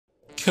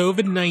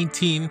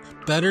COVID-19,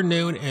 better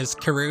known as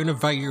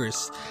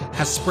coronavirus,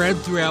 has spread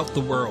throughout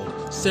the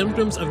world.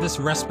 Symptoms of this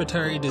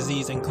respiratory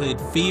disease include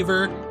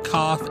fever,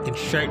 cough, and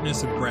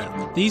shortness of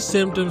breath. These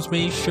symptoms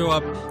may show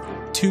up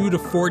 2 to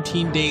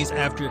 14 days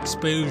after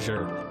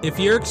exposure. If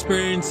you're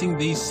experiencing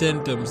these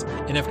symptoms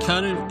and have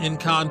come in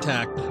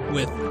contact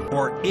with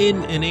or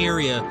in an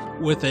area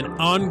with an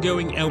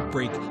ongoing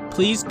outbreak,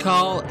 please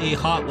call a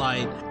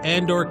hotline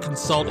and/or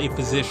consult a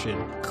physician.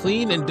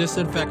 Clean and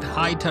disinfect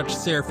high-touch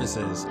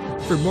surfaces.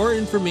 For more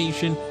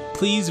information,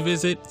 please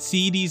visit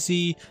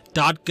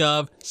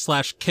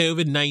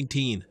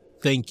cdc.gov/COVID-19.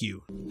 Thank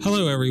you.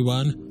 Hello,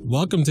 everyone.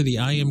 Welcome to the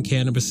I Am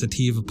Cannabis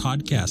Sativa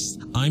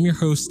podcast. I'm your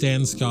host,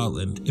 Dan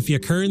Scotland. If you're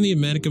currently a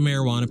medical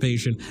marijuana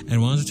patient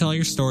and want to tell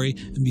your story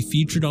and be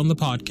featured on the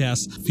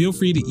podcast, feel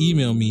free to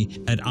email me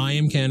at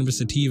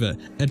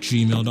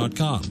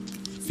iamcannabissativa@gmail.com.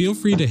 Feel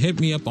free to hit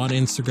me up on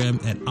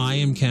Instagram at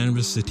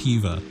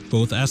iamcannabissativa,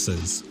 both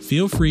S's.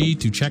 Feel free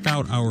to check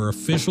out our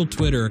official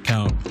Twitter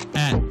account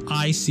at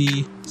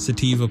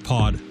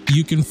ICSativaPod.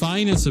 You can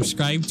find and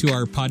subscribe to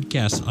our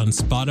podcast on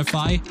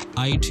Spotify,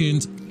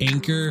 iTunes,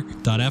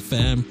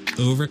 Anchor.fm,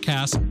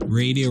 Overcast,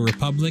 Radio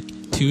Republic,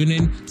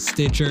 TuneIn,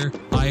 Stitcher,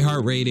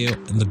 iHeartRadio,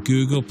 and the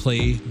Google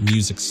Play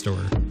Music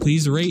Store.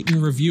 Please rate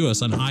and review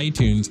us on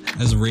iTunes,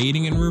 as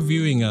rating and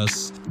reviewing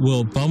us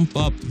will bump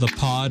up the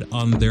pod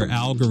on their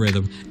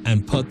algorithm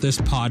and put this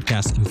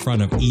podcast in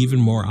front of even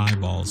more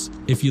eyeballs.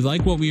 If you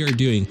like what we are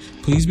doing,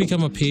 please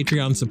become a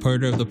Patreon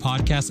supporter of the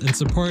podcast and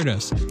support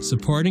us.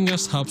 Supporting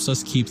us helps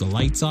us keep the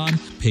lights on,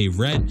 pay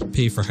rent,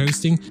 pay for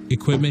hosting,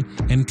 equipment,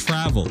 and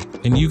travel.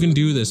 And you can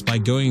do this by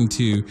going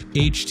to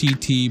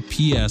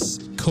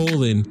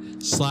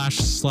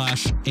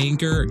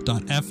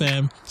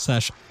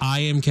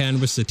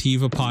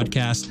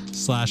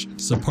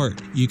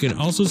https://anchor.fm/iamcannabissativapodcast/support. You can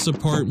also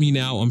support me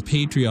now on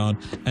Patreon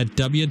at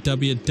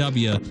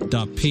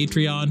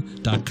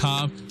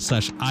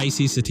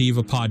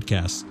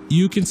www.patreon.com/ICSativaPodcast.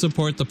 You can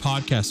support the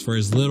podcast for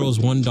as little as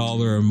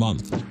 $1 a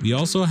month. We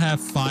also have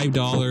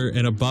 $5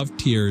 and above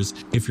tiers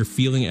if you're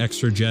feeling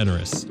extra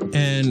generous.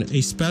 And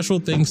a special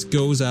thanks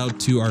goes out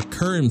to our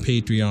current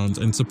Patreons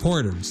and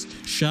supporters.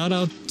 Shout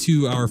out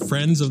to our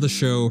friends of the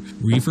show,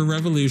 Reefer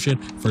Revolution,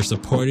 for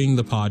supporting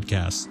the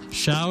podcast.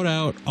 Shout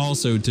out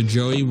also to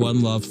Joey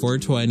One Love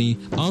 420,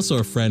 also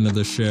a friend of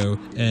the show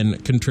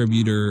and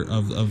contributor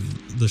of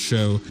the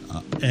show,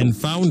 and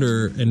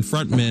founder and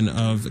frontman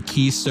of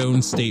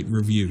Keystone State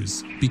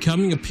Reviews.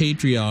 Becoming a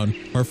Patreon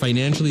or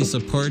financially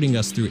supporting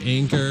us through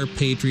Anchor,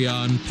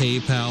 Patreon,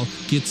 PayPal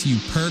gets you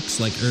perks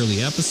like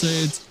early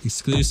episodes,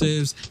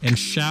 exclusives, and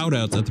shout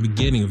outs at the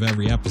beginning of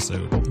every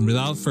episode. And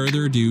without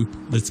further ado,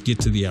 let's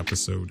get to the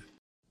episode.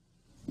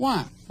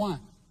 Why?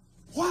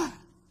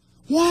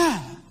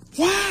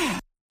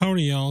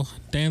 Howdy, y'all.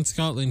 Dan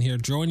Scotland here,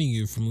 joining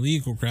you from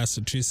legal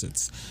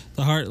Massachusetts,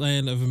 the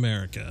heartland of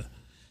America.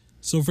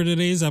 So for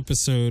today's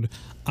episode,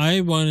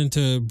 I wanted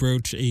to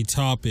broach a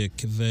topic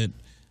that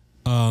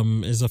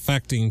is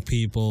affecting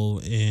people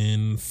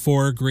in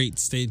 4 great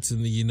states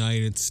in the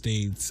United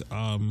States.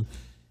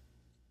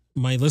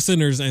 My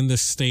listeners in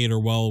this state are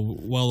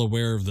well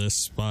aware of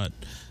this, but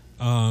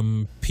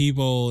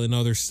people in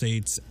other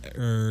states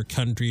or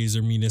countries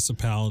or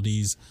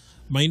municipalities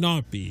might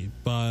not be.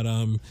 But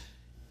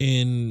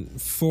in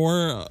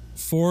four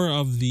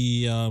of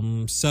the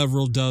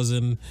several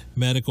dozen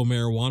medical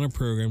marijuana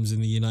programs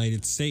in the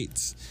United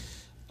States,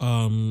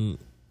 a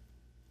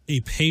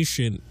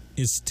patient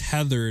is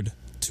tethered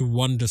to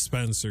one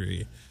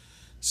dispensary.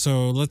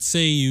 So let's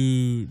say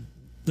you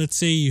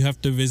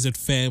have to visit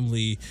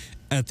family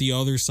at the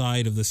other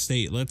side of the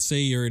state. Let's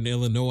say you're in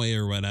Illinois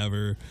or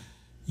whatever.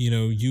 You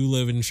know, you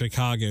live in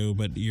Chicago,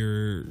 but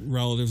your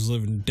relatives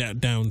live in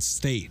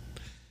downstate.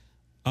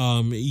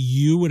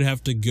 You would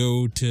have to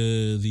go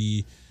into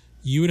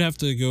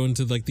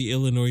like the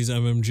Illinois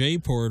MMJ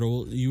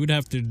portal. You would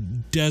have to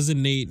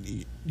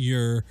designate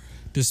your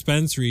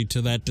dispensary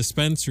to that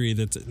dispensary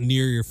that's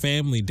near your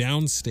family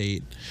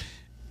downstate.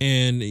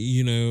 And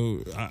you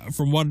know,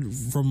 from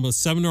a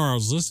seminar I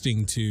was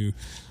listening to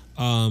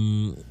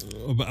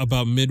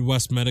about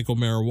Midwest medical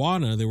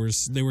marijuana, they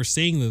were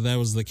saying that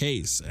was the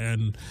case.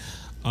 And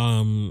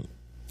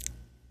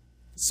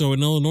so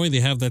in Illinois they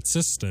have that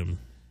system.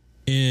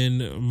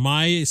 In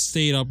my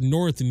state up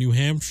north in New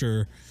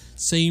Hampshire,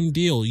 same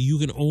deal. You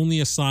can only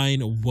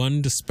assign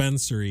one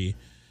dispensary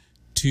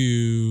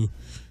to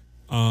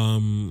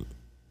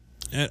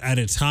at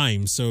a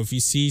time. So if you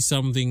see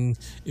something,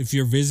 if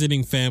you're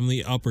visiting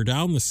family up or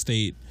down the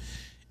state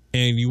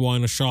and you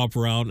want to shop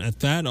around at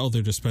that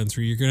other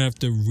dispensary, you're going to have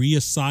to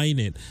reassign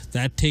it.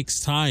 That takes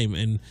time.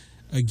 And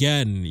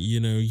again, you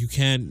know, you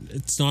can't,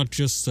 it's not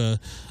just I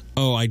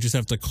just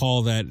have to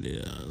call that,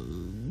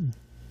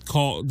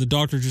 the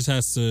doctor just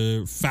has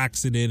to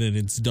fax it in and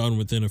it's done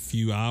within a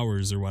few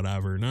hours or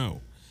whatever.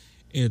 No,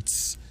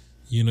 it's,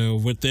 you know,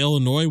 with the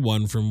Illinois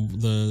one from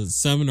the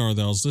seminar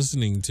that I was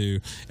listening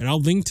to, and I'll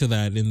link to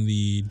that in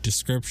the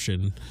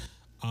description,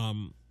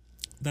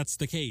 that's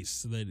the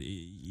case, that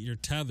you're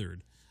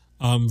tethered.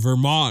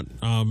 Vermont,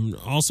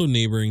 also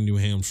neighboring New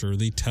Hampshire,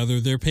 they tether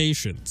their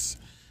patients.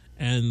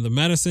 And the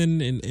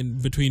medicine in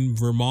between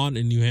Vermont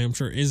and New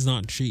Hampshire is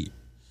not cheap.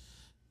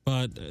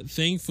 But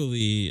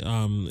thankfully,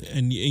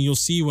 and you'll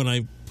see when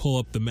I pull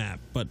up the map.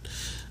 But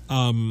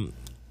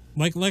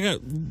like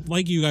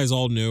you guys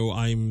all know,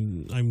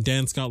 I'm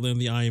Dan Scotland,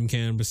 the I Am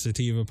Cannabis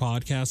Sativa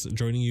podcast,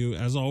 joining you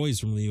as always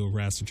from Leo,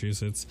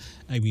 Massachusetts.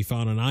 I can be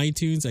found on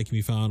iTunes. I can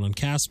be found on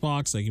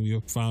Castbox. I can be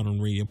found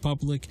on Radio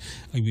Public.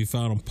 I can be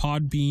found on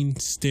Podbean,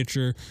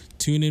 Stitcher,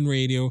 TuneIn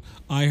Radio,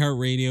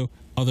 iHeartRadio,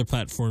 other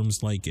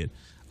platforms like it.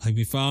 I can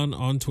be found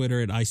on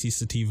Twitter at IC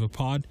Sativa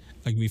Pod.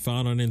 I can be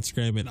found on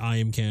Instagram at I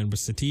Am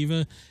Cannabis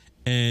Sativa.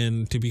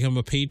 And to become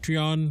a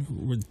Patreon,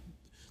 with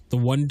the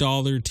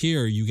 $1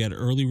 tier, you get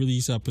early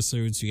release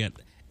episodes. You get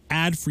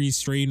ad-free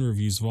strain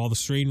reviews of all the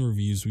strain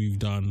reviews we've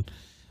done,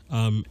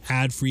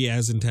 ad-free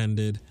as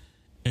intended,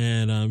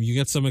 and you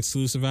get some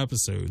exclusive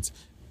episodes.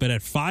 But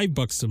at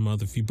 $5 a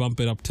month, if you bump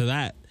it up to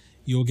that,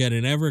 you'll get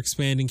an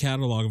ever-expanding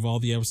catalog of all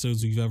the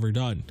episodes we've ever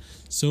done.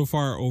 So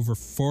far, over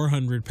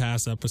 400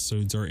 past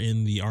episodes are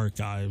in the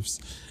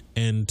archives.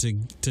 And to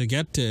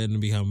get to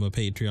and become a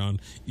Patreon,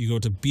 you go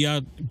to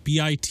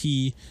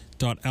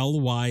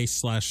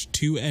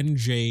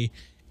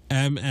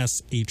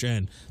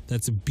bit.ly/2NJMSHN.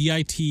 That's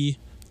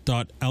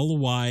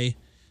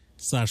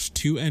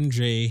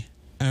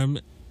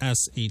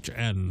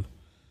bit.ly/2NJMSHN.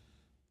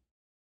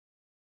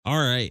 All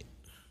right.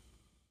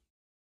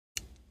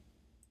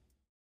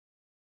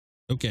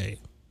 Okay.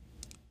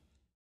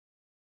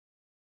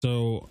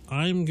 So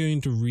I'm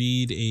going to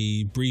read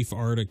a brief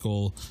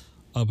article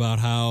about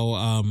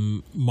how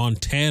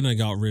Montana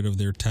got rid of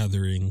their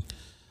tethering.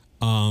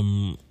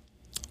 And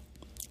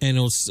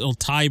it'll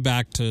tie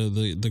back to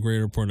the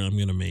greater point I'm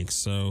going to make.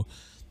 So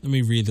let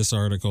me read this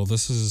article.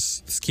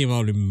 This came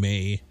out in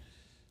May.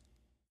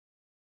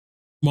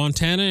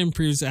 Montana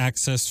improves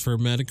access for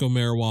medical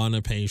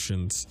marijuana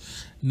patients.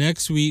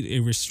 Next week, a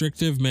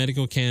restrictive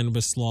medical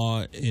cannabis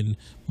law in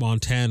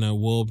Montana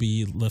will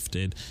be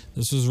lifted.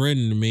 This was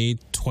written May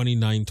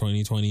 29,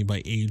 2020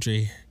 by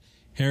AJ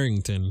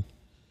Harrington.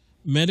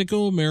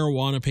 Medical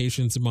marijuana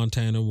patients in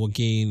Montana will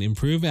gain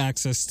improved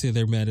access to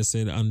their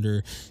medicine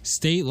under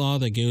state law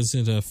that goes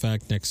into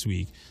effect next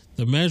week.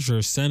 The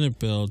measure, Senate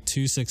Bill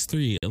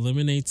 263,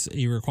 eliminates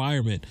a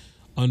requirement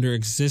under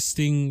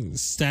existing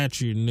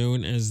statute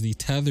known as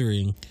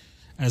tethering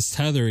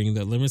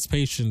that limits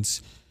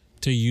patients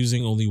to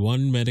using only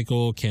one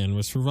medical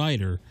cannabis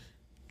provider.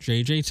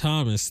 J.J.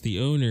 Thomas, the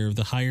owner of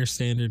the Higher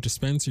Standard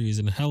dispensaries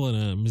in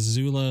Helena,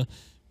 Missoula,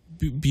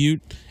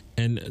 Butte,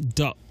 and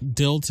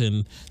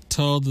Dilton,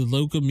 told the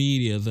local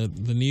media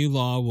that the new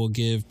law will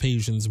give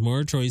patients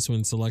more choice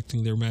when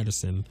selecting their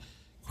medicine.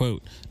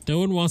 Quote, "No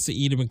one wants to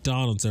eat at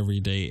McDonald's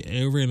every day,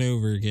 over and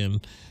over again,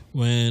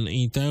 when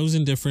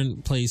 1,000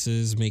 different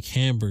places make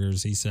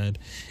hamburgers," he said.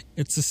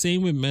 "It's the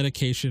same with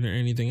medication or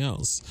anything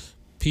else.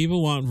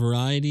 People want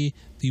variety,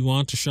 they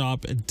want to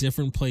shop at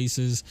different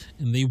places,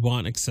 and they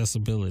want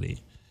accessibility."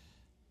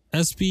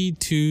 SB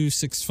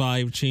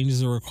 265 changes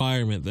the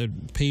requirement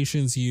that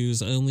patients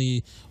use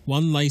only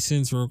one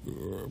licensed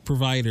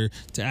provider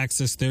to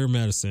access their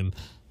medicine.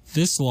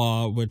 This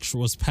law, which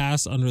was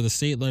passed under the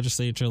state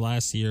legislature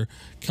last year,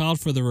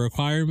 called for the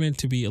requirement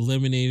to be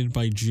eliminated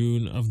by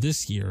June of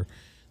this year.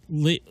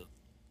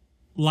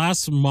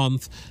 Last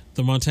month,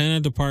 the Montana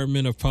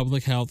Department of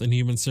Public Health and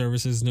Human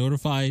Services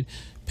notified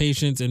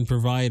patients and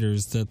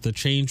providers that the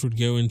change would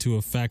go into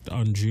effect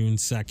on June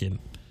 2nd.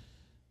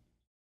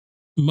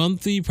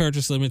 Monthly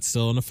purchase limits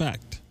still in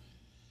effect.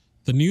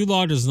 The new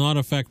law does not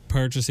affect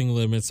purchasing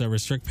limits that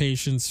restrict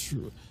patients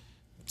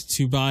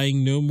to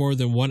buying no more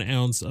than 1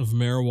 ounce of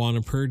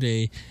marijuana per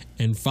day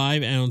and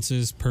 5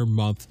 ounces per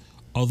month,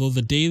 although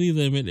the daily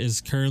limit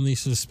is currently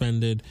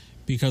suspended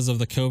because of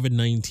the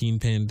COVID-19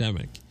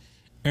 pandemic.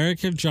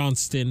 Erica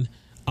Johnston,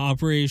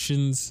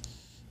 Operations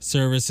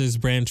Services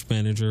Branch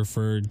Manager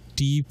for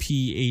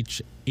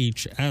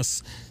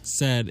DPHHS,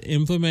 said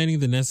implementing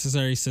the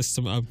necessary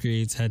system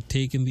upgrades had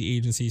taken the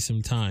agency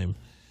some time.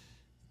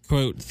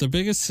 Quote, "The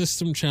biggest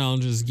system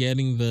challenge is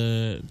getting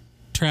the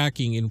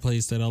tracking in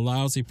place that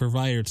allows a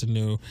provider to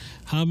know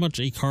how much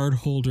a card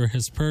holder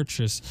has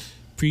purchased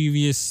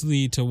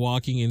previously to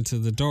walking into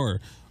the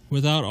door,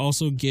 without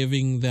also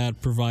giving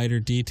that provider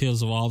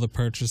details of all the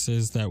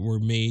purchases that were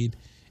made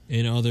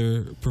in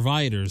other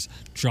providers,"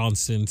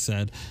 Johnston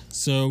said.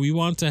 "So we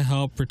want to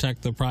help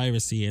protect the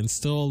privacy and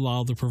still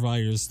allow the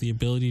providers the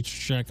ability to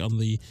check on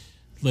the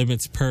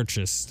limits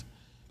purchased.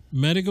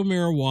 Medical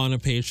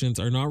marijuana patients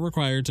are not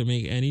required to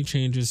make any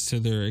changes to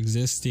their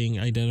existing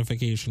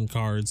identification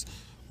cards,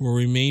 will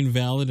remain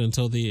valid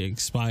until they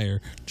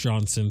expire,"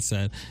 Johnson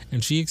said,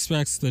 and she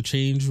expects the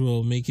change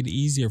will make it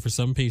easier for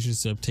some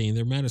patients to obtain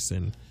their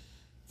medicine.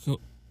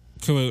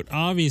 Quote,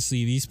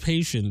 "Obviously, these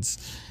patients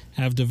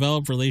have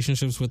developed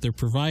relationships with their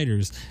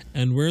providers,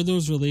 and where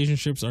those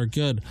relationships are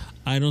good,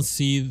 I don't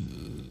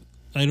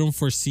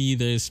foresee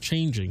this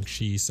changing,"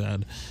 she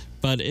said.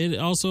 but it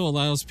also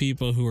allows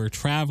people who are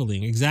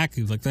traveling,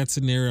 exactly like that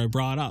scenario I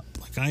brought up.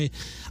 Like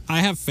I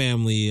have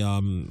family,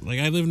 like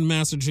I live in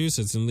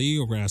Massachusetts, in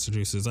legal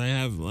Massachusetts. I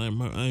have,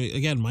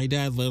 again, my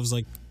dad lives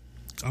like,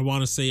 I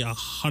want to say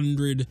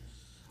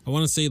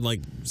like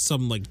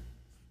some like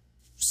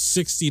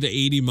 60 to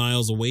 80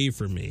 miles away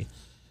from me.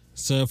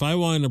 So if I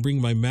wanted to bring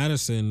my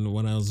medicine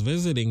when I was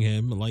visiting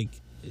him, like,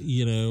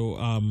 you know,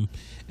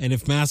 and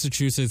if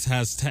Massachusetts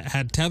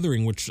had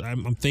tethering, which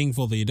I'm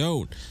thankful they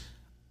don't,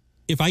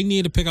 if I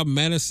need to pick up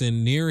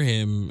medicine near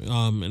him,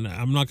 and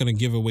I'm not going to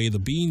give away the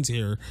beans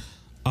here,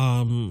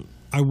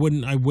 I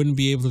wouldn't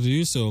be able to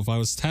do so if I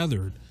was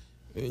tethered,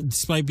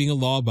 despite being a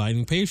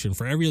law-abiding patient.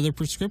 For every other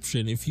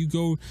prescription, if you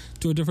go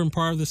to a different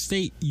part of the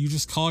state, you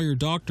just call your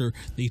doctor,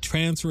 they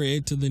transfer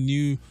it to the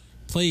new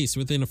place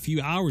within a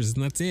few hours,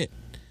 and that's it.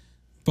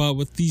 But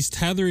with these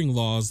tethering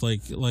laws,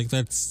 like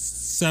that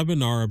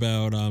seminar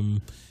about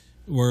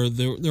where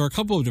there were a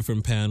couple of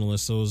different panelists.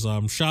 So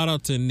it was, shout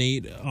out to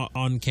Nate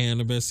on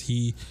cannabis.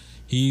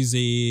 He's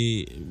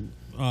a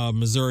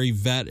Missouri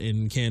vet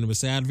and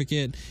cannabis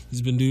advocate.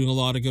 He's been doing a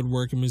lot of good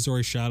work in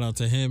Missouri. Shout out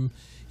to him.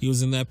 He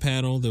was in that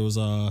panel. There was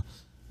a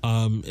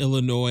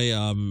Illinois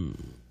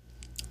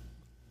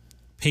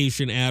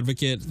patient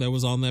advocate that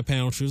was on that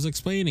panel. She was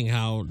explaining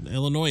how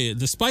Illinois,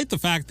 despite the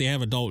fact they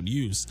have adult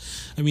use,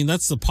 I mean,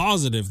 that's the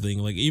positive thing.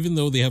 Like, even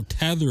though they have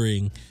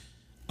tethering,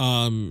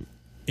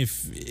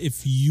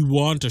 if you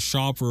want to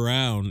shop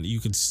around, you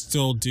could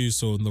still do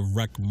so in the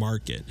rec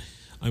market.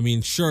 I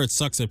mean, sure, it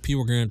sucks that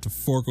people are going to have to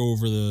fork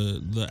over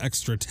the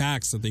extra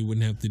tax that they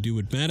wouldn't have to do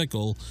with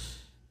medical.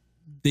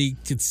 They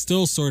could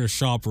still sort of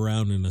shop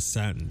around in a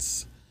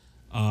sense.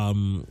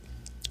 So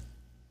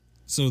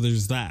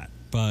there's that.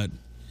 But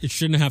it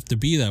shouldn't have to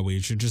be that way.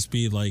 It should just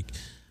be like,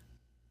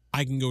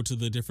 I can go to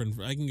the different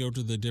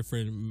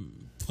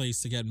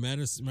place to get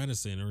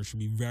medicine, or it should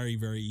be very,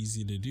 very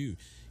easy to do.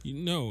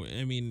 No,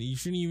 I mean, you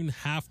shouldn't even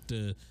have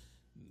to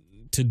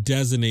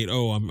designate,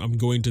 oh, I'm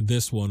going to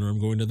this one or I'm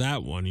going to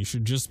that one. You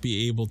should just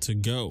be able to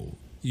go,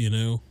 you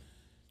know.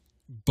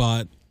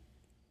 But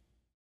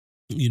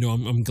you know,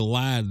 I'm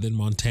glad that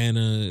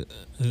Montana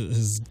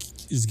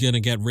is gonna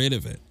get rid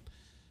of it.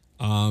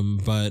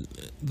 But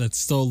that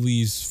still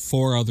leaves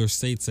 4 other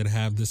states that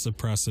have this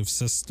oppressive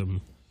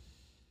system.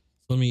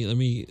 Let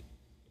me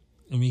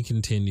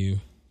continue.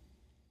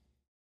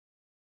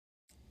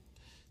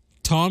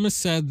 Thomas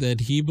said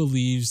that he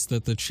believes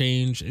that the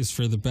change is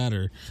for the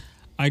better.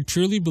 I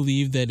truly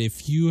believe that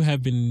if you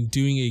have been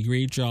doing a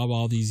great job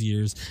all these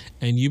years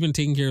and you've been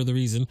taking care of the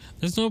reason,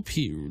 there's no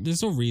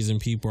reason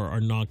people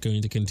are not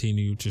going to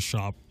continue to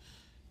shop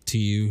to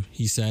you,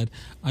 he said.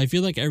 I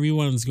feel like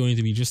everyone's going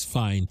to be just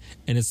fine,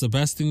 and it's the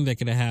best thing that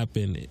could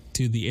happen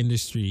to the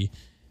industry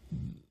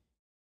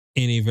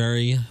in a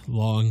very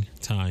long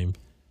time.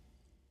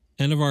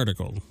 End of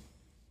article.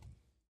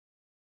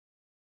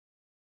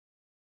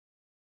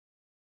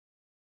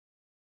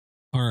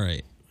 All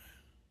right.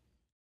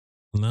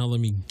 Now let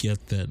me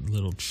get that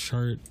little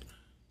chart.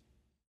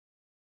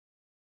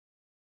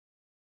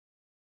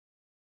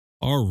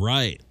 All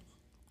right.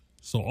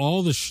 So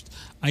all the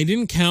I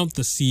didn't count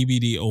the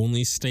CBD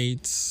only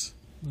states.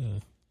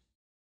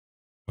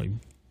 My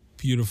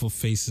beautiful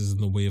faces in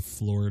the way of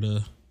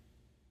Florida.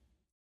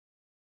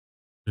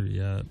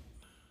 Yet.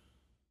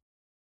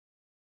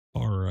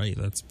 All right,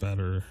 that's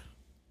better.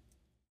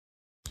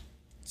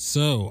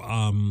 So,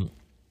 all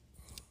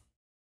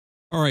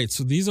right,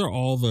 so these are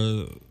all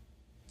the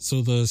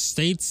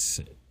states.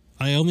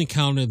 I only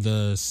counted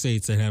the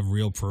states that have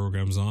real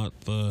programs,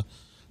 not the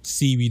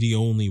CBD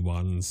only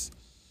ones.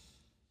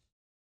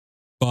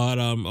 But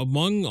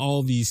among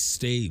all these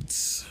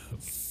states,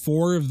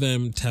 4 of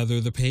them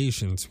tether the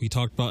patients. We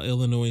talked about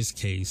Illinois'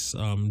 case.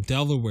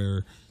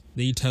 Delaware,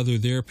 they tether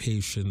their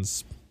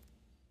patients.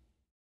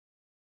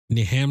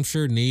 New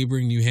Hampshire,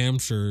 neighboring New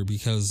Hampshire,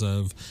 because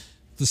of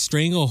the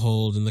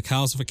stranglehold and the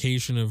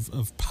calcification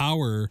of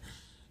power,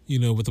 you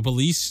know, with the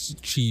police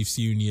chiefs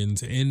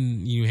unions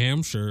in New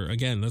Hampshire.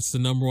 Again, that's the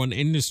 #1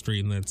 industry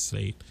in that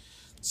state.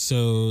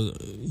 So,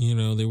 you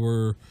know,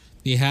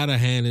 they had a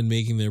hand in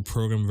making their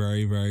program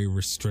very, very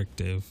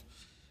restrictive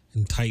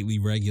and tightly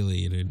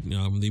regulated.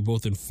 They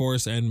both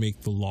enforce and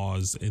make the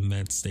laws in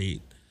that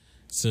state.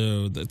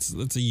 So that's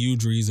a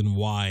huge reason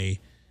why,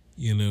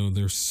 you know,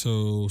 they're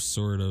so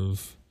sort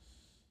of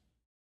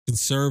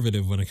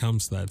conservative when it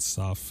comes to that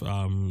stuff.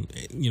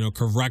 You know,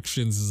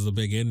 corrections is a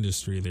big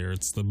industry there.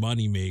 It's the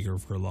money maker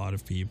for a lot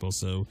of people.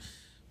 So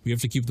we have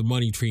to keep the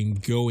money train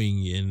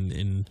going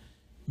in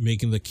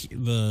making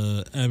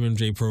the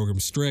MMJ program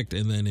strict.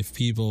 And then if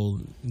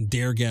people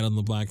dare get on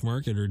the black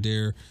market or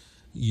dare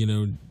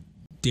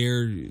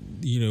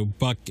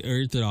buck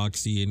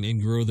orthodoxy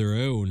and grow their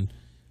own,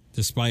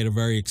 despite a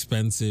very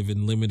expensive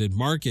and limited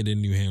market in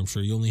New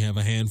Hampshire, you only have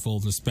a handful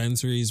of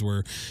dispensaries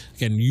where,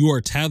 again, you are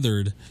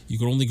tethered. You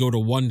can only go to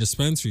 1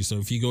 dispensary. So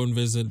if you go and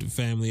visit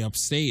family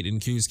upstate in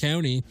Coos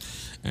County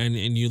and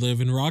you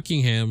live in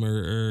Rockingham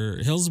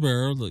or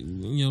Hillsborough,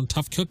 you know,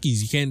 tough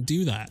cookies. You can't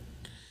do that.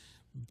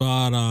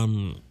 But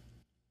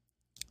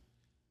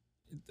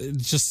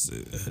it's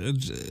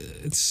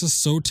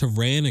just so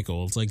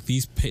tyrannical. It's like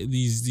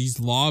these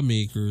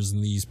lawmakers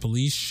and these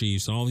police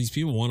chiefs and all these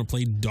people want to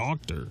play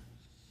doctor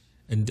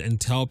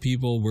and tell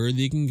people where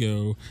they can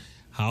go,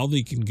 how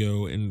they can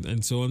go,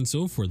 and so on and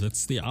so forth.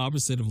 That's the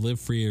opposite of live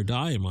free or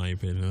die, in my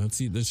opinion.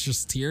 That's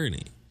just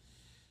tyranny.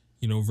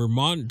 You know,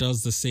 Vermont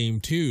does the same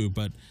too,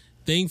 but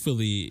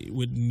thankfully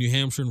with New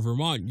Hampshire and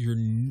Vermont,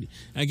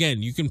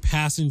 you can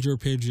passenger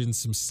pigeon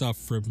some stuff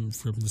from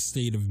the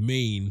state of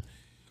Maine,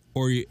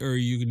 or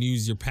you can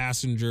use your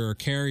passenger or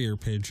carrier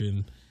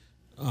pigeon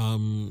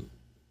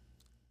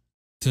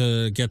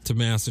to get to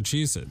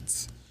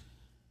Massachusetts.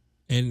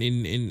 And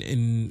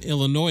in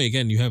Illinois,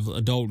 again, you have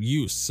adult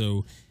use.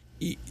 So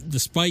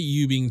despite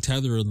you being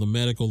tethered on the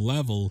medical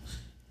level,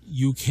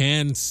 you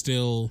can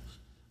still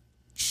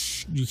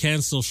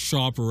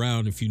shop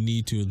around if you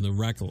need to in the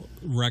rec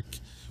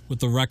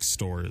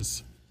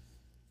stores.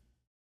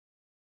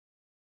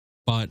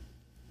 But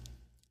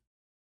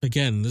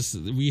again,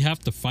 we have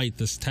to fight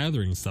this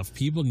tethering stuff.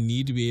 People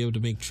need to be able to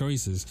make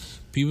choices.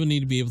 People need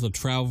to be able to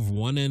travel from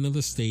one end of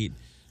the state,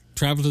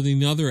 travel to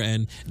the other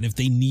end, and if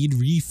they need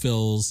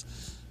refills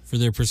for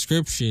their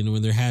prescription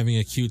when they're having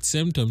acute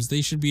symptoms,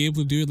 they should be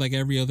able to do it like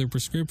every other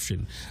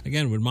prescription.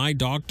 Again, with my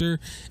doctor,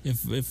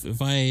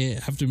 if I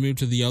have to move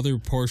to the other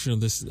portion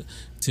of this,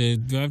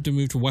 if I have to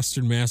move to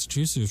Western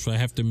Massachusetts, if I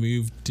have to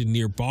move to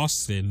near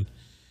Boston,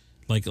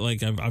 like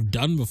I've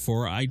done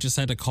before, I just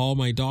had to call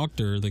my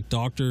doctor. The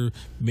doctor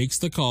makes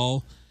the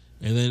call,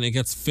 and then it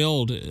gets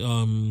filled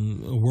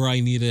where I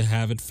need to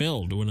have it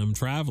filled when I'm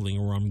traveling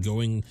or I'm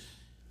going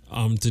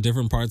to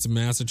different parts of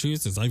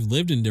Massachusetts. I've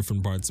lived in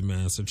different parts of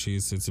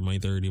Massachusetts in my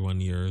 31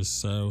 years.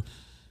 So,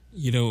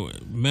 you know,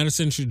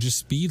 medicine should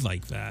just be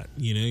like that.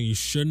 You know, you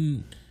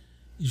shouldn't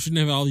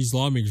have all these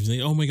lawmakers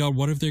saying, oh my God,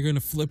 what if they're going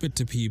to flip it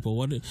to people?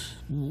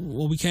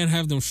 Well, we can't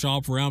have them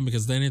shop around,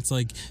 because then it's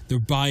like they're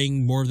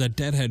buying more of that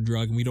deadhead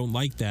drug, and we don't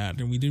like that,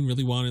 and we didn't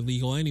really want it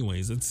legal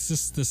anyways. It's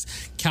just this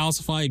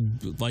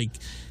calcified, like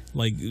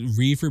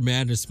reefer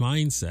madness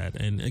mindset.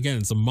 And again,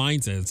 it's a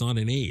mindset, it's not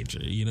an age.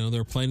 You know,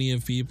 there are plenty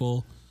of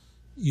people,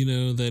 you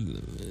know,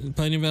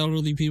 plenty of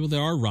elderly people that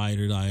are ride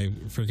or die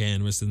for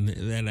cannabis, and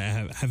that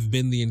have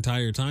been the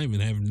entire time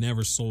and have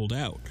never sold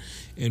out.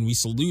 And we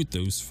salute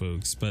those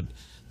folks. But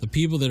the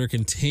people that are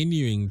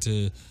continuing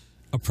to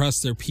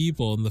oppress their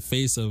people in the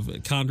face of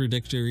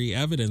contradictory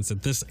evidence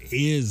that this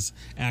is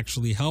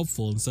actually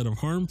helpful instead of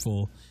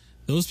harmful,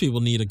 those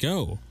people need to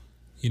go.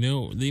 You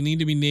know, they need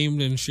to be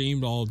named and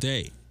shamed all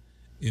day.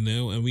 You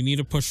know, and we need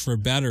to push for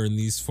better in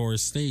these 4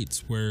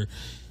 states where,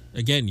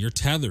 again, you're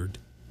tethered.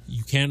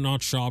 You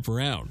cannot shop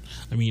around.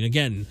 I mean,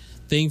 again,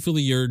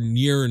 thankfully you're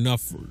near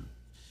enough,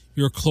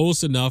 you're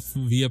close enough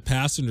via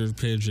passenger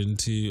pigeon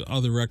to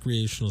other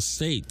recreational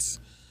states.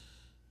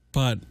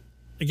 But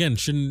again,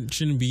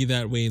 shouldn't be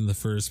that way in the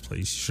first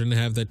place. You shouldn't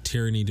have that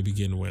tyranny to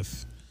begin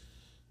with.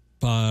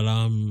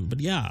 But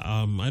yeah,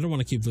 I don't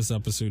want to keep this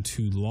episode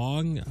too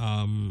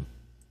long.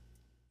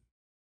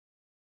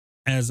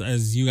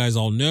 As you guys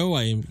all know,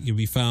 I can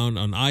be found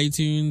on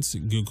iTunes,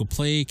 Google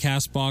Play,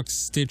 Castbox,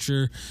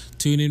 Stitcher,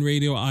 TuneIn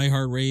Radio,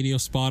 iHeartRadio,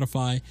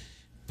 Spotify,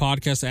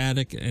 Podcast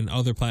Addict, and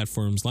other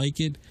platforms like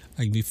it.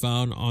 I can be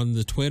found on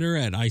the Twitter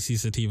at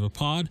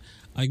ICSativaPod.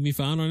 I can be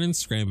found on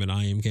Instagram at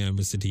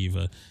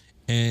IamCannabisSativa.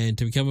 And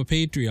to become a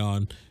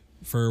Patreon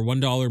for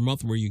 $1 a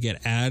month, where you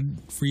get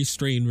ad-free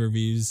strain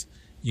reviews,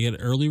 you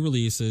get early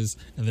releases,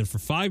 and then for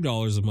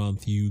 $5 a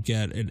month, you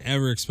get an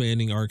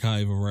ever-expanding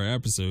archive of our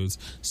episodes.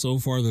 So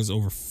far, there's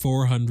over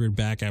 400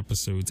 back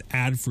episodes,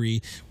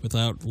 ad-free,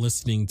 without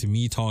listening to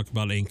me talk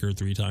about Anchor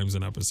 3 times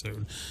an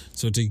episode.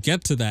 So to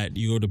get to that,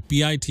 you go to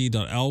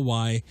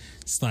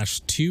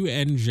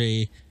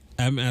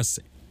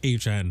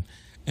bit.ly/2NJMSHN.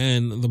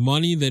 And the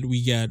money that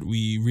we get,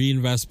 we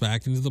reinvest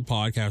back into the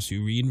podcast, we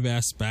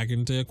reinvest back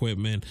into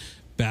equipment,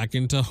 back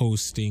into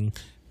hosting,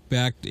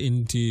 back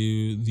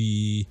into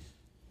the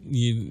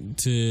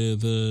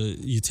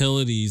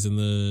utilities and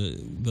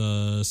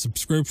the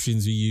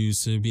subscriptions we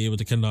use to be able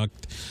to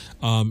conduct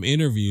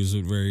interviews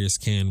with various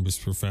cannabis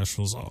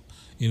professionals.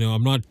 You know,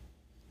 I'm not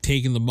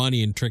taking the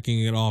money and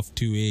tricking it off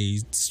to a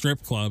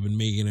strip club and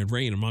making it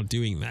rain. I'm not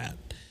doing that.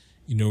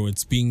 You know,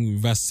 it's being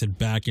invested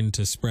back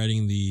into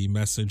spreading the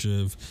message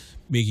of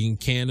making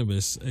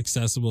cannabis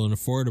accessible and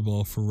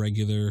affordable for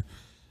regular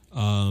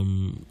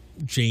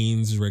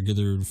Janes,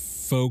 regular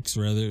folks,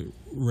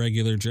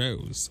 regular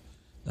Joes.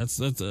 That's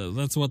what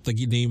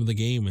the name of the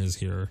game is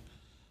here.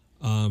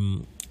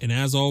 And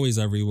as always,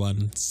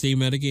 everyone, stay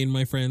medicated,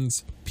 my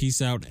friends.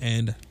 Peace out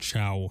and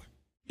ciao.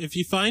 If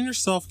you find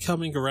yourself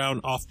coming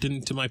around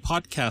often to my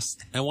podcast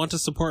and want to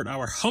support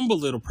our humble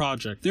little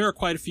project, there are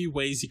quite a few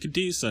ways you could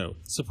do so.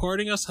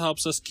 Supporting us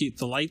helps us keep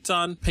the lights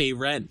on, pay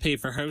rent, pay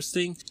for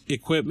hosting,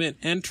 equipment,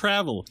 and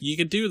travel. You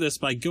can do this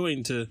by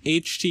going to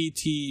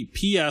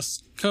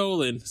https://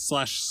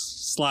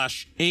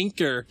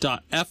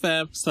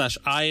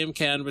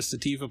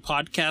 ps://anchor.fm/IamCannabisSativa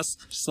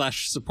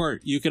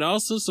podcast/support. You can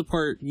also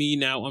support me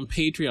now on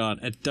Patreon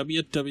at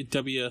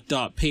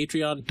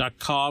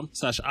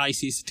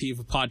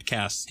www.patreon.com/ICSativa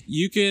podcast.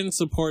 You can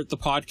support the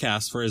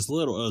podcast for as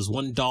little as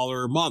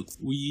 $1 a month.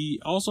 We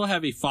also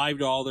have a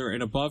 $5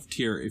 and above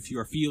tier if you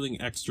are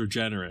feeling extra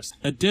generous.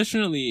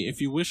 Additionally, if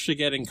you wish to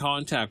get in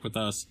contact with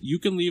us, you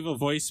can leave a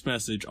voice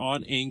message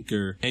on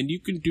Anchor, and you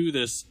can do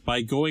this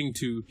by going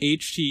to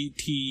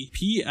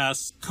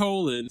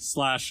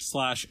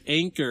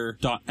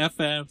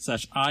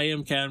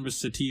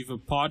https://anchor.fm/IamCannabisSativa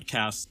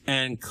podcast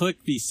and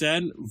click the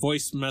send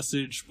voice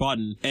message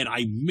button, and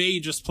I may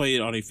just play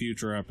it on a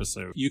future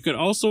episode. You can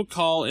also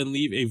call and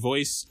leave a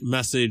voice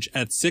message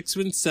at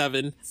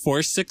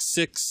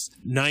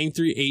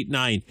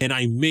 617-466-9389, and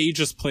I may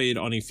just play it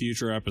on a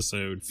future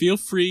episode. Feel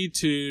free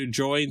to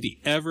join the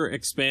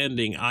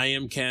ever-expanding I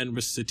Am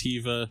Cannabis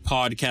Sativa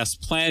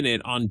podcast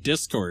planet on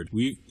Discord.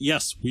 We've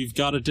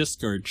got a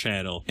Discord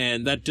channel,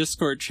 and that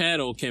Discord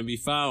channel can be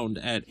found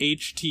at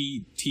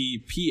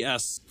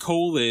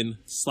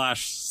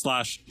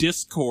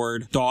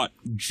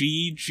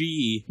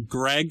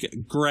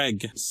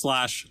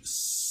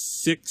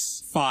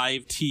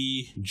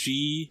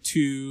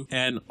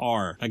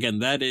Again,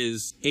 that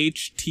is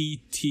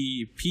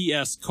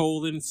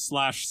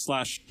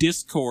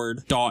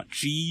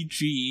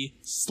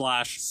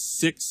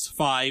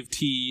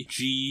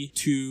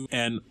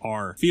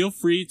https://discord.gg/65tg2nr. Feel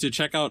free to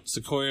check out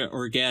Sequoia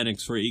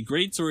Organics for a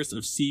great source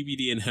of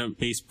CBD and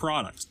hemp-based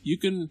products. You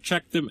can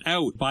check them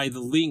out by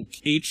the link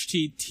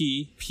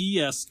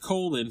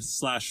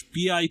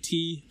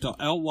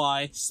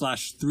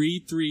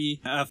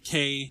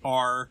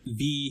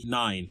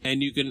https://bit.ly/33fkrv9,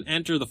 and you can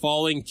enter the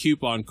following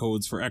coupon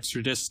codes for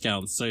extra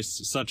discounts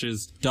such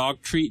as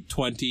Dog Treat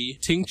 20,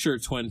 Tincture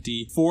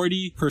 20,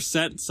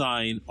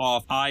 40%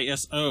 off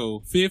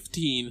ISO,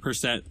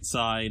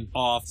 15%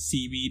 off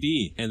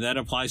CBD, and that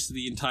applies to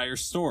the entire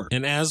store.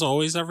 And as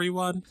always,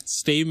 everyone,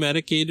 stay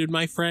medicated,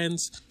 my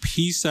friends.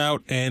 Peace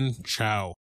out and ciao.